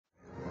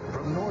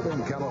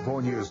Southern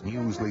California's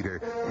news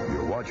leader.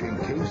 You're watching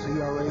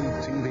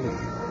KCRA TV,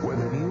 where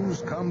the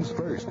news comes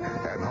first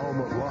and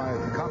home of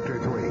live Copter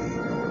 3.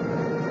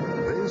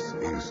 This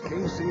is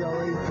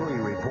KCRA 3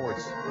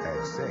 Reports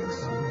at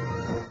 6.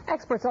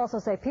 Experts also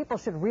say people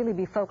should really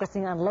be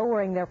focusing on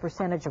lowering their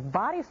percentage of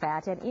body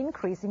fat and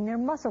increasing their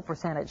muscle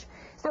percentage.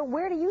 So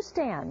where do you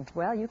stand?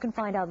 Well, you can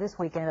find out this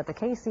weekend at the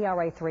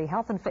KCRA 3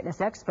 Health and Fitness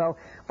Expo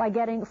by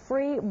getting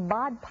free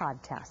BOD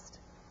POD test.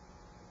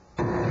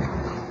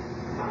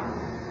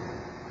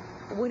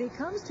 When it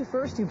comes to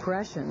first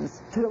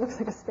impressions, it looks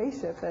like a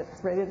spaceship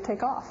that's ready to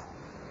take off.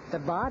 The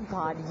BOD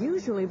POD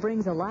usually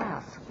brings a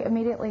laugh. I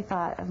immediately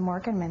thought of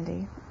Mork and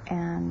Mindy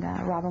and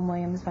Robin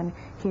Williams when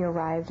he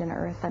arrived in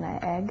Earth in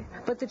an egg.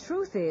 But the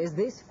truth is,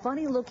 this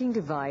funny-looking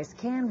device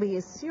can be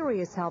a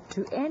serious help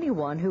to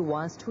anyone who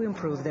wants to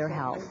improve their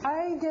health.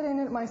 I get in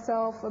it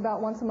myself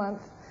about once a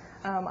month.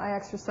 I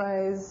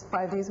exercise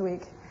 5 days a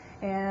week.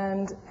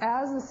 And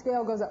as the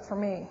scale goes up for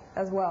me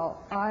as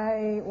well,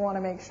 I want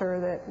to make sure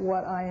that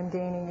what I am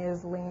gaining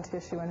is lean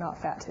tissue and not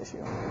fat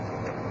tissue.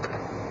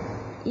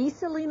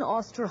 Iselin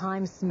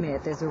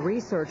Austrheim-Smith is a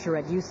researcher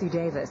at UC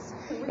Davis,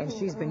 and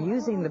she's been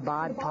using the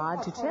BOD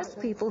POD to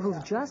test people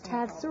who've just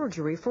had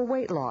surgery for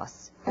weight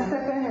loss. I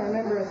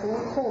remember it's a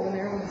little cold in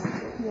there.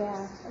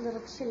 Yeah, a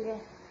little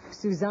chilly.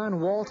 Suzanne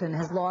Walton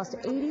has lost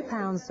 80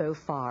 pounds so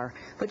far,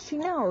 but she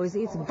knows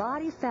it's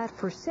body fat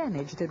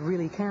percentage that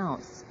really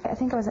counts. I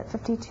think I was at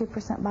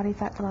 52% body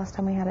fat the last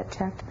time we had it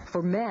checked.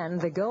 For men,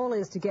 the goal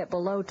is to get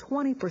below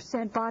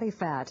 20% body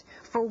fat.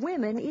 For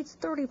women, it's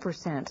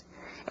 30%.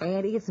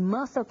 And it's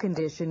muscle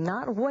condition,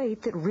 not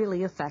weight, that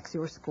really affects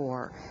your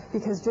score.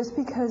 Because just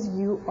because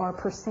you are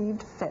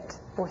perceived fit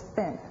or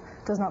thin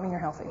does not mean you're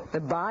healthy.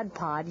 The BOD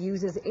POD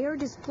uses air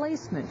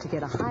displacement to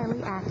get a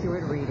highly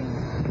accurate reading.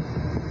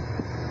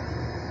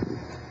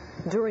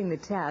 During the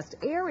test,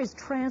 air is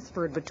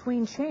transferred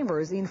between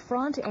chambers in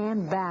front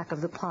and back of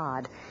the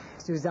pod.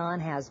 Suzanne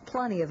has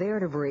plenty of air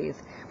to breathe,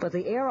 but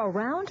the air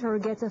around her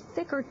gets a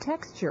thicker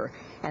texture,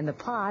 and the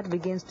pod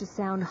begins to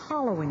sound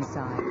hollow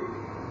inside.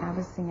 I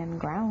was singing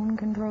ground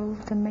control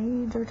to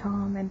Major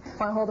Tom, and if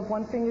I hold up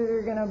one finger,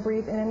 you're going to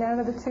breathe in and out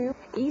of the tube.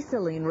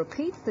 Iselin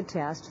repeats the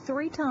test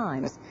 3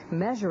 times,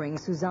 measuring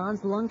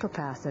Suzanne's lung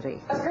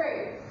capacity. That's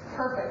great.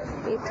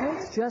 Perfect. It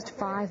takes just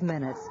 5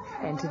 minutes,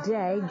 and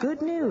today,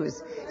 good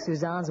news.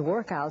 Suzanne's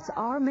workouts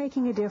are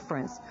making a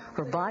difference.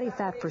 Her body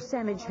fat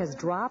percentage has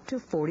dropped to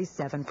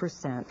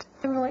 47%.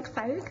 I'm really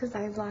excited because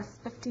I've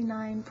lost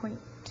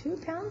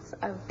 59.2 pounds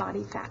of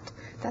body fat.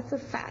 That's a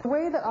fat. The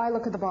way that I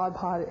look at the BOD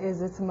POD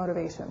is it's a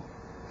motivation.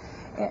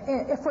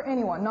 For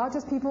anyone, not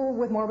just people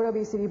with morbid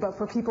obesity, but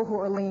for people who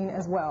are lean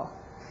as well.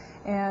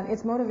 And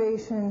it's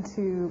motivation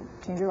to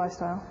change your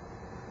lifestyle,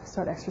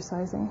 start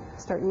exercising,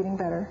 start eating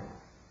better.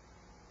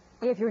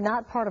 If you're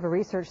not part of a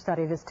research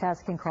study, this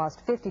test can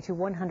cost $50 to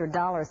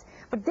 $100.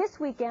 But this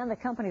weekend, the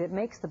company that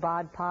makes the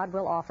BOD POD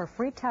will offer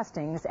free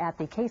testings at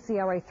the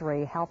KCRA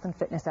 3 Health and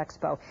Fitness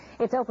Expo.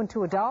 It's open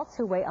to adults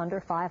who weigh under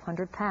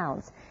 500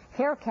 pounds.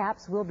 Hair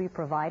caps will be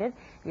provided.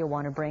 You'll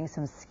want to bring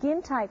some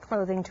skin-tight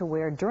clothing to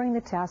wear during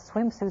the test.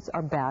 Swimsuits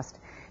are best.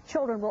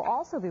 Children will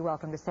also be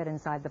welcome to sit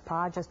inside the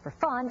pod just for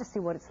fun to see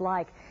what it's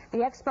like. The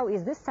expo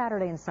is this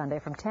Saturday and Sunday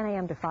from 10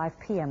 a.m. to 5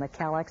 p.m. at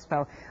Cal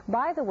Expo.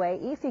 By the way,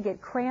 if you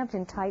get cramped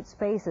in tight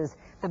spaces,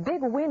 the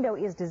big window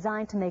is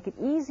designed to make it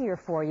easier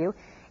for you.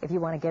 If you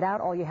want to get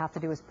out, all you have to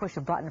do is push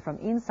a button from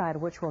inside,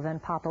 which will then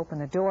pop open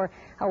the door.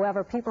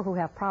 However, people who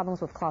have problems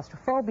with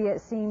claustrophobia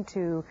seem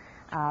to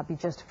be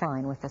just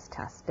fine with this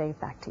test. Dave,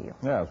 back to you.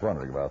 Yeah, I was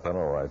wondering about that.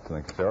 All right.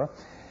 Thank you, Sarah.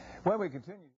 When we continue...